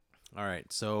All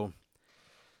right, so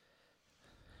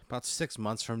about 6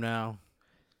 months from now,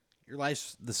 your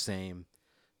life's the same,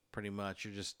 pretty much.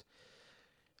 You're just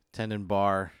tending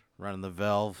bar, running the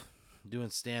Valve, doing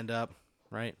stand up,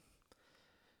 right?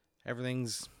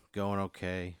 Everything's going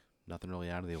okay. Nothing really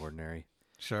out of the ordinary.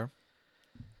 Sure.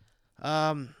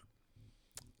 Um,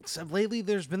 except lately,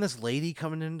 there's been this lady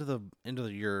coming into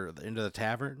the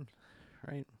tavern,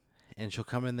 right? And she'll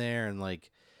come in there and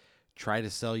like try to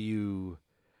sell you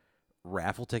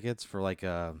raffle tickets for like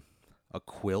a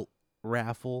quilt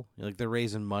raffle. Like they're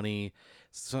raising money.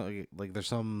 So like there's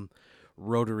some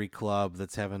Rotary Club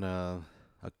that's having a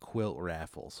quilt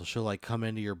raffle. So she'll like come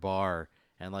into your bar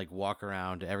and like walk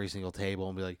around to every single table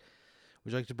and be like,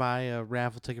 "Would you like to buy a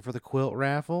raffle ticket for the quilt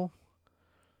raffle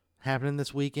happening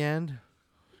this weekend?"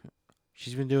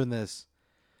 She's been doing this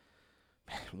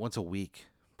once a week,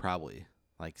 probably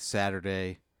like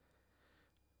Saturday,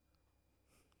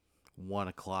 1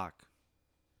 o'clock.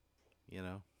 You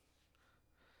know,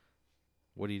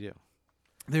 what do you do?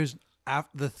 There's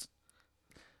the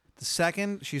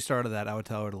second she started that, I would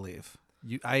tell her to leave.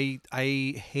 I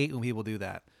hate when people do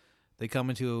that. They come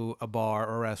into a bar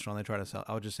or a restaurant, they try to sell.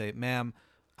 I would just say, "Ma'am,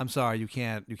 I'm sorry, you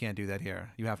can't do that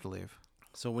here. You have to leave."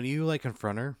 So when you like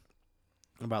confront her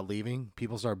about leaving,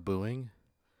 people start booing,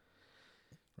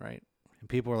 right? And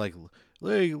people are like,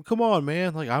 "Hey, come on,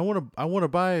 man! Like, I want to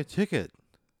buy a ticket."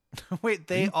 Wait, Are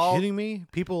they you all kidding me?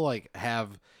 People like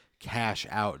have cash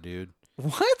out, dude.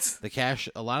 what?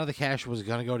 A lot of the cash was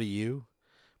gonna go to you,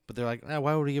 but they're like,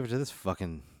 why would we give it to this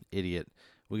fucking idiot?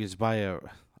 We could just buy a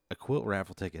quilt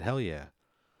raffle ticket. Hell yeah!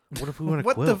 What if we win a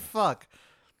What quilt? the fuck?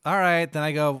 All right, then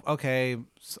I go, okay,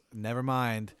 never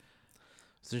mind.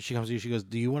 So she comes to you. She goes,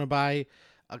 "Do you want to buy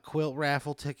a quilt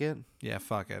raffle ticket?" Yeah,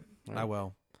 fuck it. Right. I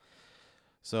will.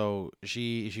 So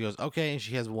she goes, "Okay," and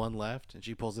she has one left, and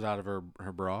she pulls it out of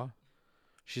her bra.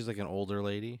 She's like an older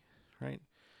lady, right?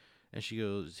 And she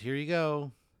goes, "Here you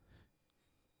go."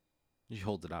 She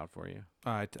holds it out for you.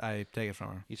 All right, I take it from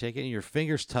her. You take it, and your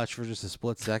fingers touch for just a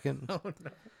split second. Oh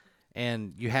no.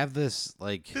 And you have this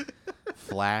like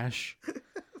flash,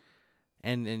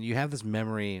 and you have this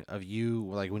memory of you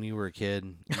like when you were a kid.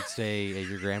 You'd stay at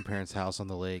your grandparents' house on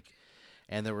the lake,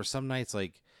 and there were some nights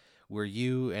like where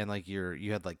you and like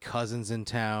you had like cousins in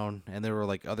town, and there were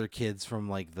like other kids from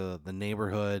like the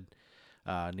neighborhood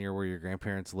near where your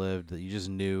grandparents lived that you just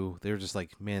knew. They were just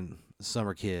like, man,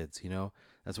 Summer Kids, you know.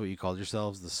 That's what you called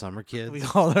yourselves, the Summer Kids. We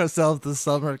call ourselves the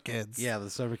Summer Kids. Yeah,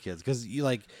 the Summer Kids, because you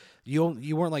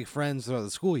weren't like friends throughout the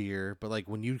school year, but like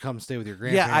when you'd come stay with your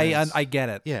Yeah, grandparents, I get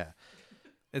it. yeah.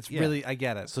 It's Yeah. really, I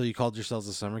get it. So you called yourselves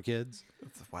the Summer Kids.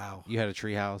 Wow. You had a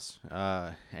treehouse,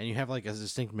 and you have like a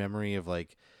distinct memory of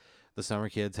like the Summer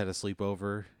Kids had a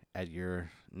sleepover at your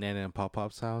Nana and Pop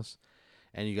Pop's house,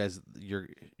 and you guys, your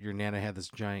Nana had this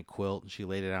giant quilt, and she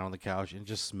laid it out on the couch, and it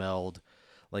just smelled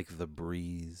like the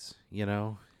breeze, you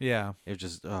know. Yeah. It was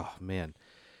just, oh man.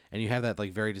 And you have that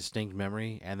like very distinct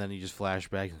memory, and then you just flash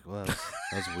back, like, well,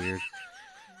 that was weird.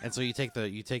 And so you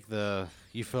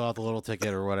fill out the little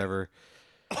ticket or whatever,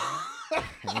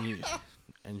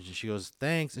 and she goes,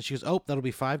 "Thanks," and she goes, "Oh, that'll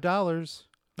be $5."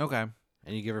 Okay.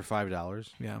 And you give her $5,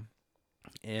 Yeah.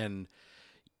 and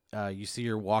you see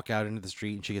her walk out into the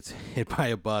street, and she gets hit by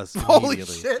a bus Holy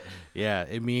immediately. shit. Yeah,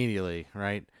 immediately,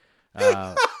 right?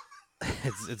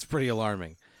 It's pretty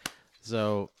alarming.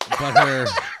 So, but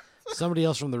somebody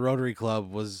else from the Rotary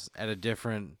Club was at a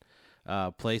different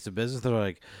place of business. They're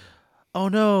like, "Oh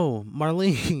no,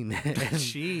 Marlene!" And,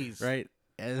 Jeez. right?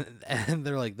 And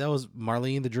they're like, "That was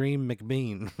Marlene the Dream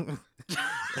McBean."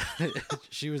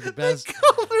 She was the best. They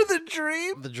call her the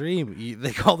Dream. The Dream.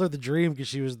 They called her the Dream because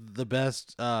she was the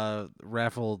best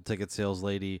raffle ticket sales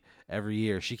lady every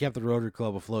year. She kept the Rotary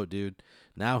Club afloat, dude.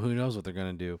 Now who knows what they're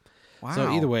gonna do? Wow.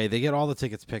 So either way, they get all the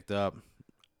tickets picked up.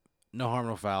 No harm,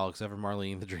 no foul, except for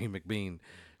Marlene the Dream McBean.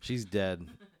 She's dead,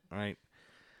 right?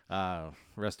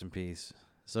 Rest in peace.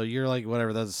 So you're like,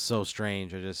 whatever. That's so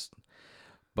strange.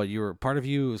 But you were part of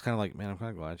you was kind of like, man, I'm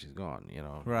kind of glad she's gone. You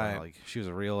know, Right. Like she was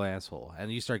a real asshole,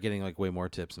 and you start getting like way more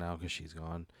tips now because she's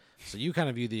gone. So you kind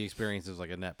of view the experience as like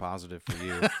a net positive for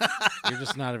you. You're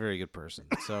just not a very good person.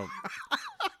 So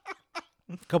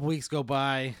a couple weeks go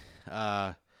by,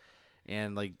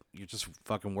 and like you're just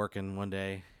fucking working one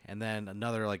day, and then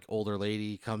another like older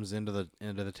lady comes into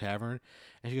the tavern,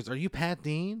 and she goes, "Are you Pat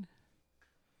Dean?"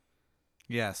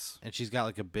 Yes. And she's got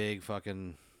like a big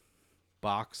fucking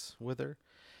box with her.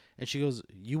 And she goes,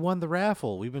 "You won the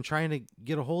raffle. We've been trying to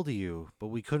get a hold of you, but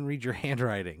we couldn't read your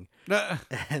handwriting."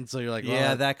 And so you're like, well,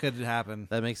 yeah, that could happen.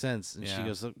 that makes sense. And she Yeah.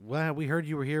 goes, "Well, we heard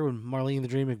you were here when Marlene the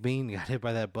Dream McBean got hit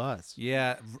by that bus."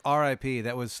 Yeah, R.I.P.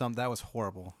 That was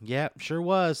horrible. Yeah, sure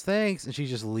was. Thanks. And she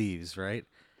just leaves, right?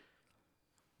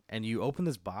 And you open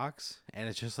this box, and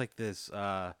it's just like this,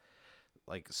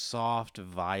 like soft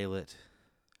violet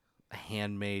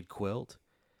handmade quilt.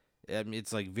 I mean,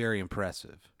 it's like very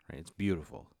impressive, right? It's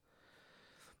beautiful.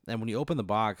 And when you open the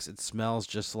box, it smells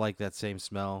just like that same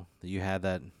smell that you had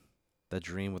that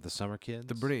dream with the Summer Kids.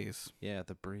 The breeze. Yeah,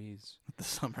 the breeze. The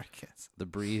Summer Kidz. The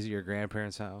breeze at your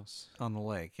grandparents' house. On the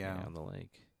lake, yeah. On the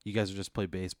lake. You guys would just play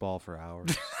baseball for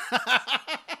hours.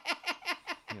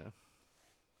 Yeah.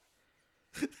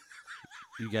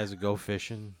 You guys would go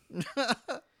fishing.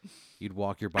 You'd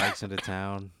walk your bikes into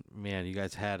town. Man, you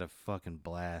guys had a fucking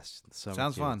blast. Summer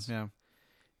Sounds fun, Kids. yeah.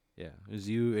 Yeah. It was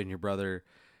you and your brother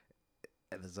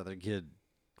and this other kid,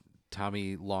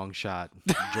 Tommy Longshot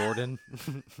Jordan.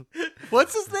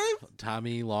 What's his name?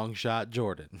 Tommy Longshot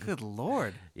Jordan. Good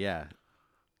Lord. Yeah.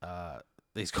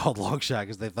 He's called Longshot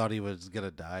because they thought he was going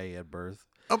to die at birth.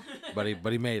 Oh. But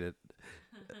he made it.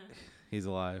 He's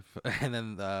alive. And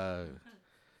then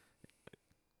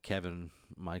Kevin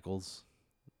Michaels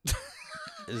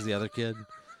is the other kid.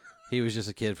 He was just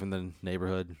a kid from the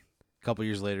neighborhood. A couple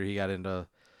years later, he got into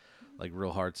like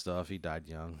real hard stuff. He died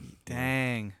young.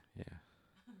 Dang. Yeah.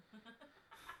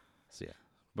 So yeah,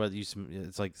 but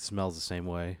it's like smells the same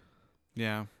way.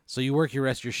 Yeah. So you work your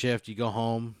rest of your shift. You go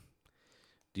home.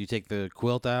 Do you take the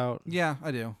quilt out? Yeah,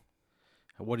 I do.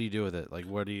 What do you do with it? Like,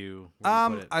 where do you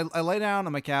put it? I lay down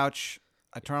on my couch.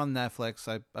 I turn on Netflix.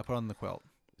 I put on the quilt.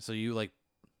 So you like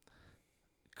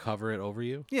cover it over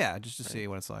you? Yeah, just to see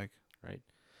what it's like. Right.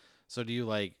 So do you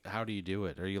like? How do you do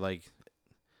it? Are you like?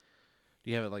 Do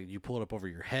you have it like you pull it up over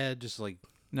your head, just like?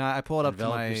 No, I pull it up to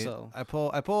envelop my. yourself? I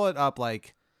pull it up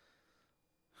like.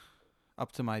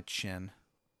 Up to my chin,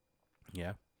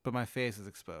 Yeah. but my face is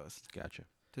exposed Gotcha.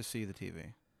 to see the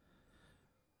TV.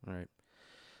 All right.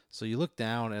 So you look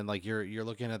down and like you're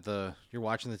looking at you're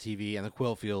watching the TV and the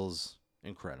quilt feels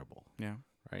incredible. Yeah.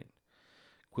 Right.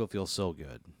 Quilt feels so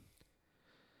good.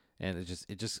 And it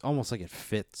just almost like it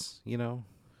fits, you know?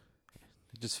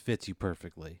 It just fits you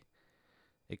perfectly.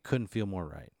 It couldn't feel more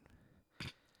right.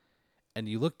 And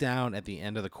you look down at the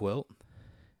end of the quilt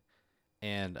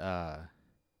and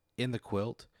in the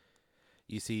quilt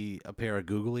you see a pair of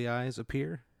googly eyes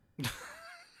appear.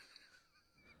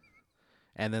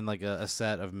 And then like a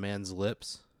set of men's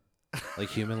lips, like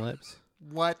human lips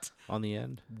What? on the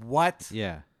end. What?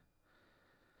 Yeah.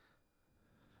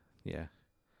 Yeah.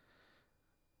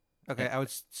 Okay, I would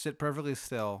sit perfectly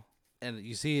still. And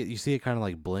you see it kind of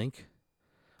like blink,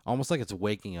 almost like it's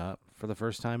waking up for the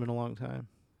first time in a long time.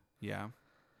 Yeah.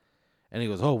 And he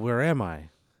goes, "Oh, where am I?"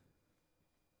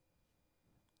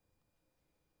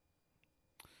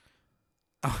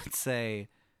 I would say,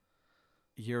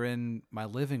 you're in my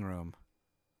living room.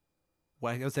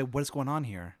 I would say, what is going on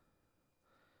here?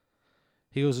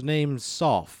 He goes, "Name's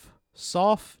Soft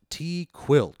T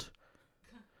Quilt,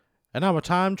 and I'm a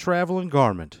time traveling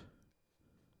garment."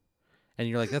 And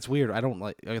you're like, "That's weird. I don't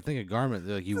like. I think a garment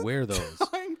like you wear those."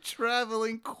 I'm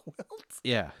traveling quilt.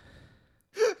 Yeah.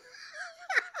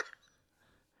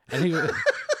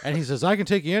 And he says, "I can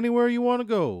take you anywhere you want to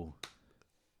go."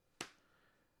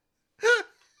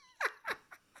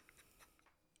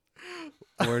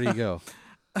 Where do you go?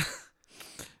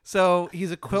 So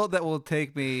he's a quilt that will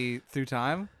take me through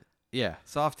time. Yeah.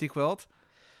 Softy quilt.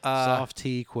 Soft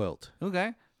T Quilt.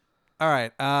 Okay. All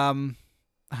right. I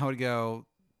would go.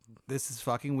 This is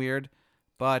fucking weird,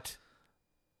 but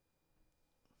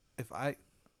if I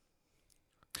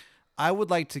would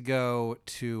like to go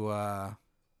to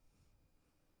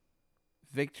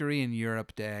Victory in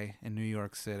Europe Day in New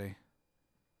York City,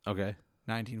 Okay.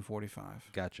 1945.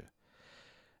 Gotcha.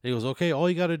 He goes, "Okay, all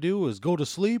you got to do is go to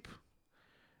sleep,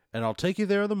 and I'll take you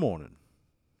there in the morning."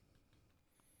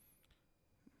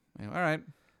 Yeah, all right.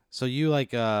 So you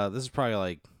like, this is probably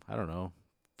like, I don't know,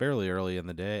 fairly early in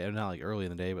the day. Not like early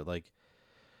in the day, but like,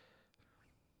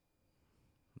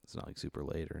 it's not like super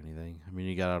late or anything. I mean,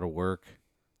 you got out of work.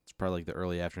 It's probably like the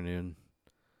early afternoon,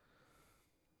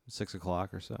 6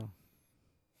 o'clock or so.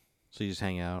 So you just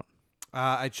hang out.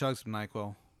 I chug some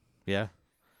NyQuil. Yeah.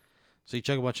 So you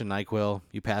chug a bunch of NyQuil.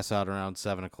 You pass out around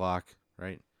 7 o'clock,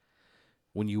 right?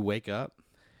 When you wake up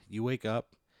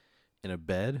in a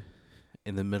bed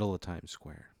in the middle of Times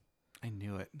Square. I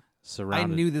knew it.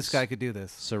 Surrounded, I knew this guy could do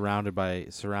this. Surrounded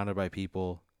by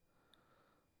people.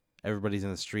 Everybody's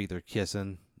in the street. They're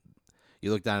kissing.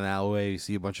 You look down an alleyway. You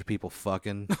see a bunch of people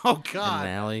fucking Oh in an God.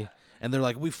 alley. and they're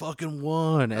like, "We fucking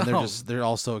won!" And Oh. they're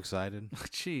all so excited.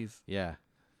 Jeez. Yeah,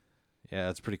 yeah,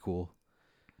 that's pretty cool.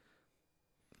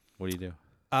 What do you do?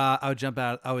 I would jump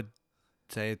out. I would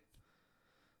say,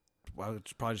 I would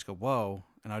probably just go, whoa,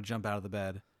 and I would jump out of the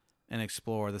bed and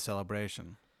explore the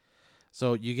celebration.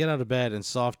 So you get out of bed and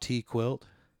Soft T Quilt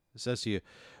says to you,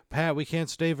 "Pat, we can't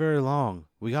stay very long.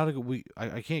 We gotta.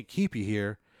 I can't keep you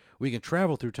here. We can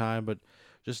travel through time, but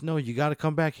just know you got to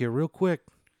come back here real quick."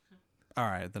 All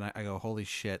right, then I go, holy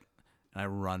shit, and I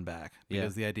run back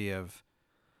because the idea of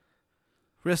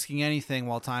risking anything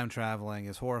while time traveling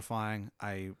is horrifying.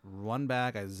 I run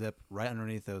back. I zip right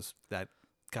underneath that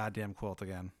goddamn quilt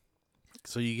again.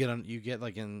 So you get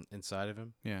like inside of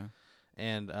him, Yeah.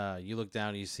 and you look down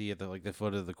and you see at the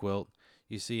foot of the quilt,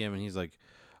 you see him, and he's like,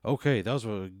 "Okay, that was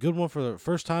a good one for the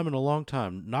first time in a long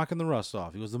time, knocking the rust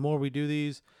off." He goes, "The more we do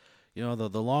these,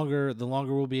 the longer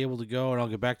we'll be able to go, and I'll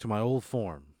get back to my old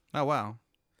form." Oh, wow.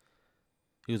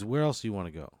 He goes, "Where else do you want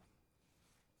to go?"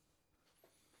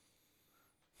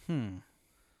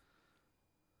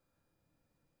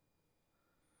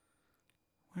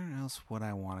 Where else would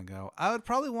I want to go? I would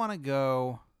probably want to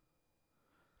go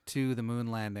to the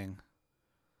moon landing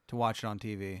to watch it on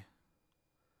TV.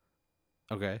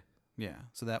 Okay. Yeah.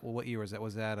 So what year was that?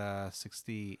 Was that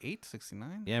 68,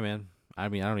 69? Yeah, man. I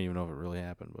mean, I don't even know if it really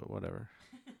happened, but whatever.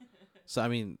 So, I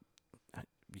mean,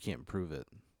 you can't prove it.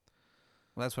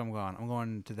 Well, that's where I'm going. I'm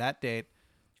going to that date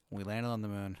when we landed on the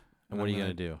moon. And what are you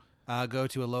going to do? Go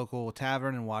to a local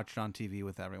tavern and watch it on TV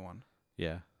with everyone.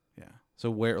 Yeah. Yeah. So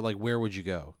where would you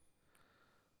go?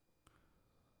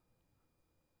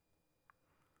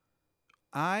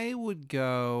 I would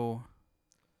go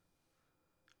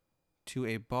to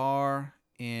a bar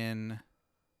in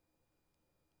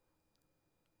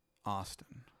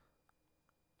Austin.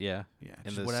 Yeah. Yeah.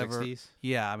 In just the whatever. 60s?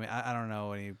 Yeah. I mean, I don't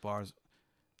know any bars.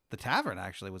 The tavern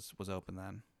actually was open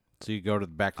then. So you go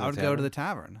back to the I would tavern? go to the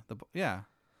tavern. Yeah.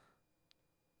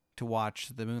 To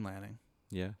watch the moon landing.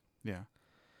 Yeah. Yeah.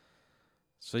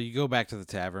 So you go back to the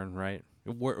tavern, right?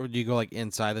 Where do you go, like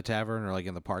inside the tavern or like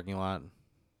in the parking lot?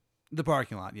 The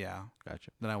parking lot, yeah. Gotcha.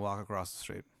 Then I walk across the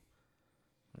street.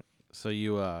 So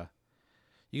you go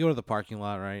to the parking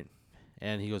lot, right?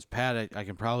 And he goes, "Pat,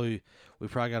 we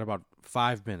probably got about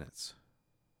 5 minutes."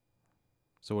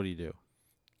 So what do you do?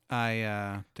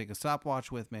 I take a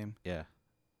stopwatch with me, Yeah.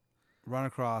 run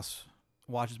across,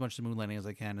 watch as much of the moon landing as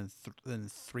I can in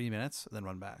 3 minutes, then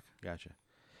run back. Gotcha.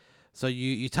 So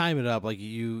you time it up, like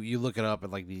you look it up at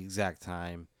like the exact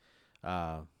time,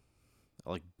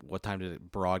 like what time did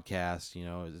it broadcast?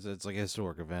 It's like a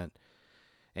historic event,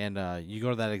 and you go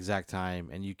to that exact time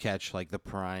and you catch like the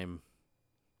prime.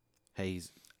 Hey,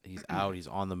 he's out. He's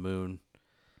on the moon.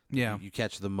 Yeah. You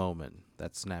catch the moment,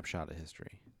 that snapshot of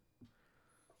history,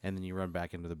 and then you run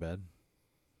back into the bed.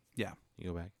 Yeah.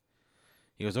 You go back.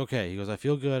 He goes, "Okay." He goes, "I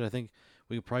feel good. I think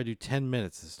we could probably do 10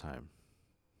 minutes this time."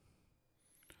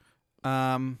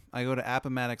 I go to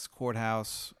Appomattox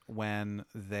Courthouse when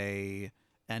they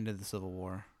ended the Civil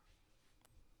War.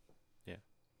 Yeah.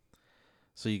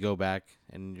 So you go back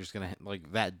and you're just gonna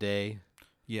like that day.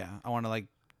 Yeah. I want to like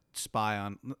spy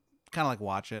on, kind of like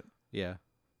watch it, Yeah.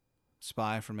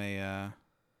 spy from a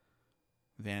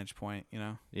vantage point,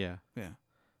 Yeah. Yeah.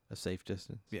 A safe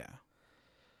distance. Yeah.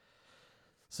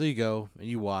 So you go and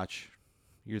you watch.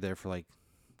 You're there for like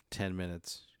 10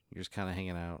 minutes. You're just kind of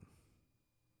hanging out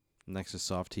next to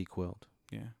Soft T Quilt.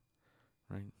 Yeah.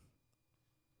 Right.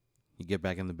 You get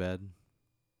back in the bed.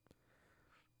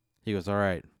 He goes, "All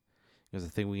right." He goes, "I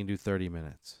think we can do 30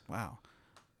 minutes. Wow.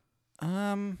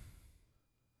 I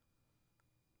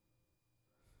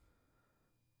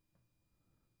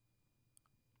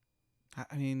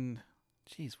mean,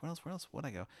 geez, where else would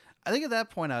I go? I think at that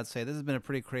point I would say this has been a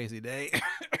pretty crazy day.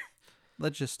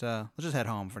 let's just head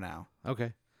home for now.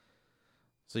 Okay.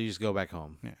 So you just go back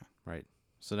home. Yeah. Right.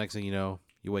 So next thing you know,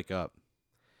 you wake up.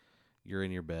 You're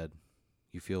in your bed.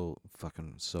 You feel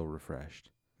fucking so refreshed.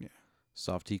 Yeah.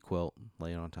 Soft T Quilt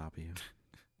laying on top of you.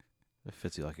 It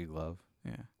fits you like a glove.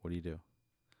 Yeah. What do you do?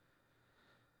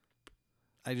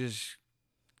 I just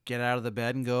get out of the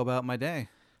bed and go about my day.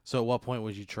 So at what point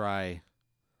would you try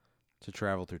to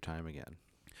travel through time again?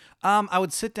 I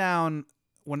would sit down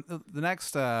when the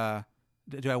next. Do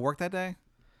I work that day?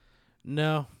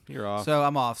 No, you're off. So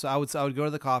I'm off. So I would go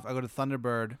to the coffee. I go to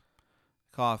Thunderbird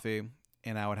Coffee,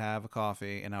 and I would have a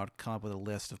coffee, and I would come up with a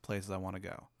list of places I want to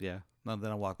go. Yeah. And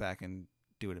then I'll walk back and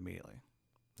do it immediately.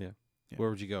 Yeah. Yeah. Where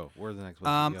would you go? Where's the next place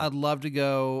you go? I'd love to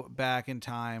go back in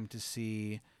time to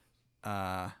see,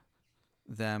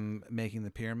 them making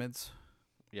the pyramids.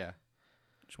 Yeah.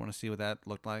 Just want to see what that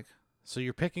looked like. So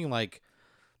you're picking like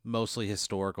mostly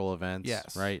historical events,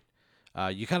 Yes. right?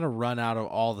 You kind of run out of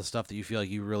all the stuff that you feel like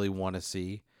you really want to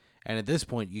see. And at this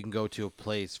point, you can go to a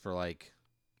place for like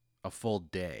a full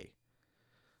day.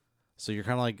 So you're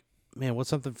kind of like, man, what's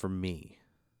something for me?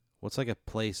 What's like a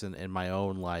place in my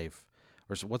own life?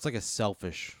 Or what's like a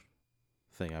selfish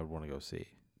thing I would want to go see?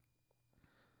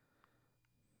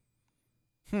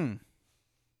 I'm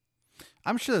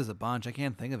sure there's a bunch. I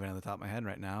can't think of it on the top of my head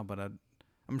right now, but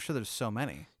I'm sure there's so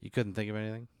many. You couldn't think of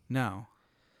anything? No.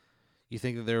 You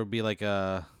think that there would be like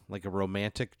a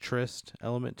romantic tryst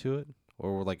element to it?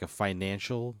 Or like a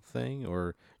financial thing?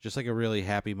 Or just like a really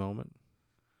happy moment?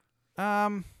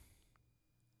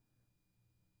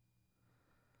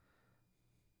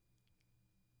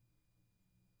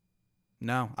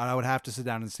 No, I would have to sit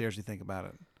down and seriously think about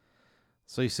it.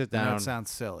 So you sit I know down. it sounds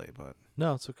silly, but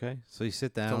No, it's okay. So you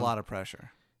sit down. it's a lot of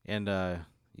pressure. And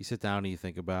you sit down and you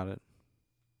think about it.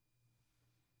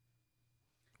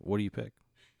 What do you pick?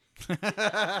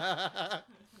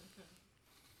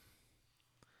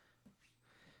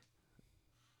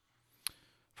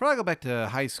 Probably go back to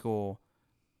high school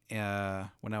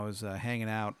when I was hanging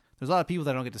out. There's a lot of people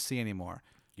that I don't get to see anymore.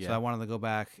 Yeah. So I wanted to go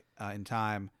back in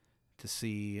time to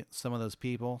see some of those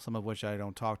people, some of which I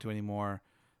don't talk to anymore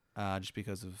just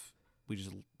because of we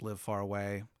just live far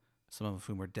away, some of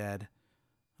whom are dead.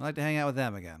 I'd like to hang out with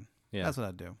them again. Yeah. That's what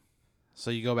I'd do.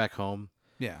 So you go back home.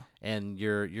 Yeah. And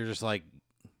you're just like,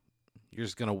 you're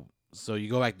just going to, so you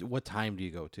go back, what time do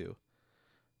you go to?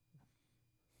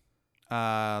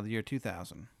 The year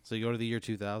 2000. So you go to the year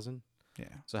 2000? Yeah.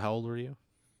 So how old were you?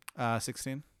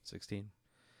 16. 16.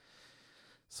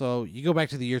 So you go back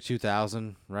to the year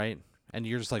 2000, right? And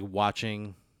you're just like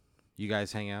watching you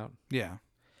guys hang out. Yeah.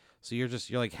 So you're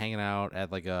like hanging out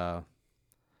at like you're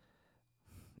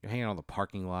hanging out in the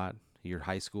parking lot of your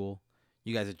high school.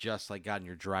 You guys had just like gotten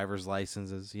your driver's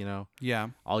licenses, you know? Yeah.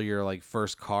 All your like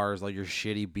first cars, like your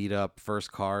shitty beat up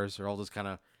first cars are all just kind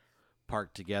of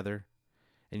parked together.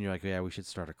 And you're like, yeah, we should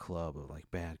start a club of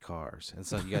like bad cars. And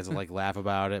so you guys will like laugh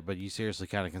about it, but you seriously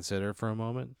kind of consider it for a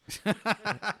moment.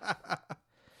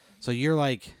 So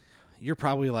you're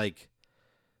probably like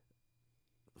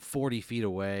 40 feet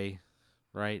away,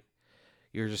 right?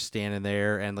 You're just standing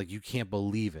there and like you can't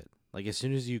believe it. Like as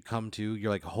soon as you come to,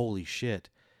 you're like, holy shit.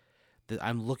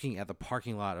 I'm looking at the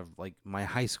parking lot of like my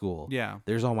high school. Yeah.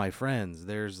 There's all my friends.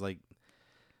 There's like,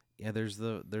 yeah, there's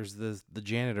the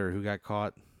janitor who got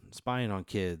caught spying on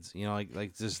kids, you know,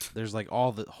 like just there's like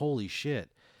all the holy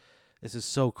shit. This is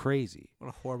so crazy. What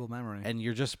a horrible memory. And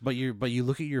you're just but you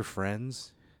look at your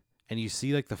friends and you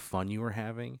see like the fun you were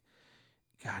having.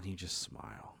 God, and you just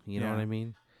smile. You know what I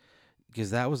mean?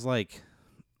 Because that was like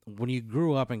when you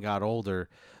grew up and got older,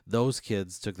 those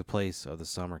kids took the place of the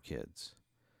Summer Kidz.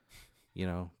 You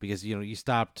know, because you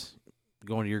stopped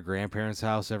going to your grandparents'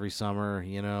 house every summer,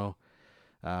 you know.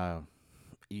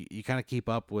 You kind of keep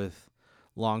up with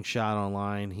Long Shot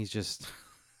online. He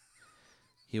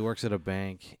works at a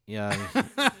bank. Yeah.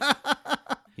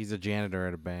 He's a janitor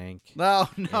at a bank. No,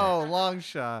 long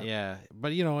shot. Yeah.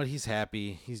 But you know what? He's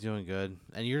happy. He's doing good.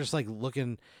 And you're just like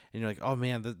looking and you're like, oh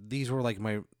man, these were like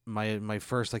my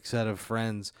first like set of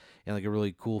friends in like a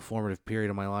really cool formative period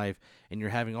of my life. And you're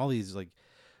having all these like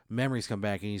memories come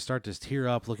back and you start to tear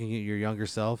up looking at your younger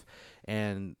self.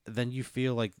 And then you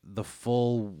feel like the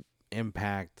full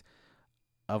impact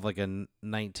of like a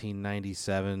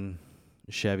 1997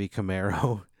 Chevy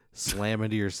Camaro slam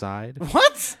into your side.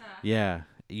 What? Yeah.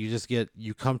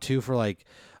 You come to for like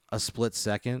a split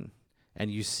second and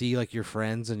you see like your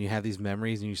friends and you have these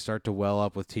memories and you start to well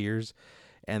up with tears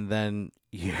and then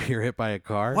you're hit by a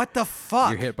car. What the fuck?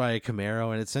 You're hit by a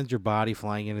Camaro and it sends your body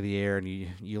flying into the air and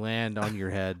you land on your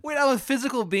head. Wait, I was a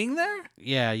physical being there?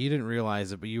 Yeah, you didn't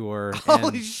realize it, but you were.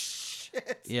 Holy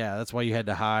shit. Yeah, that's why you had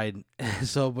to hide.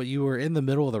 But you were in the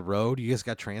middle of the road. You just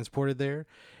got transported there,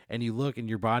 and you look, and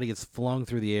your body gets flung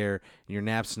through the air, and your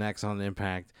nap snacks on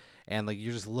impact, and like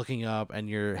you're just looking up, and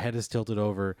your head is tilted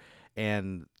over,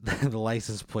 and the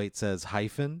license plate says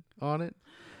hyphen on it,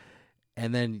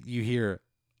 and then you hear,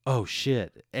 "Oh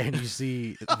shit!" and you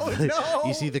see,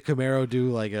 you see the Camaro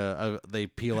do like they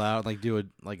peel out, like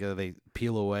they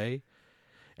peel away,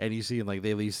 and you see like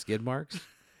they leave skid marks,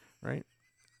 right?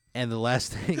 And the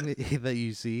last thing that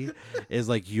you see is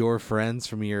like your friends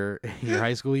from your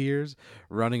high school years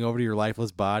running over to your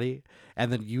lifeless body.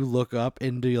 And then you look up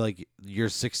into like your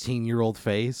 16-year-old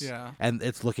face. Yeah. And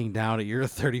it's looking down at your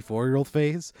 34-year-old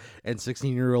face. And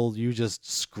 16-year-old you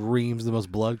just screams the most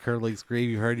blood-curdling scream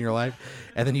you've heard in your life.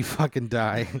 And then you fucking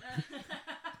die.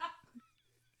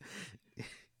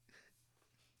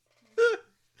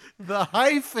 The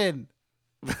hyphen.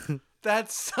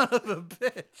 That son of a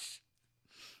bitch.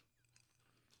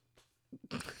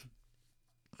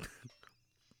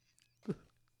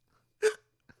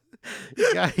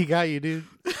 He got you, dude.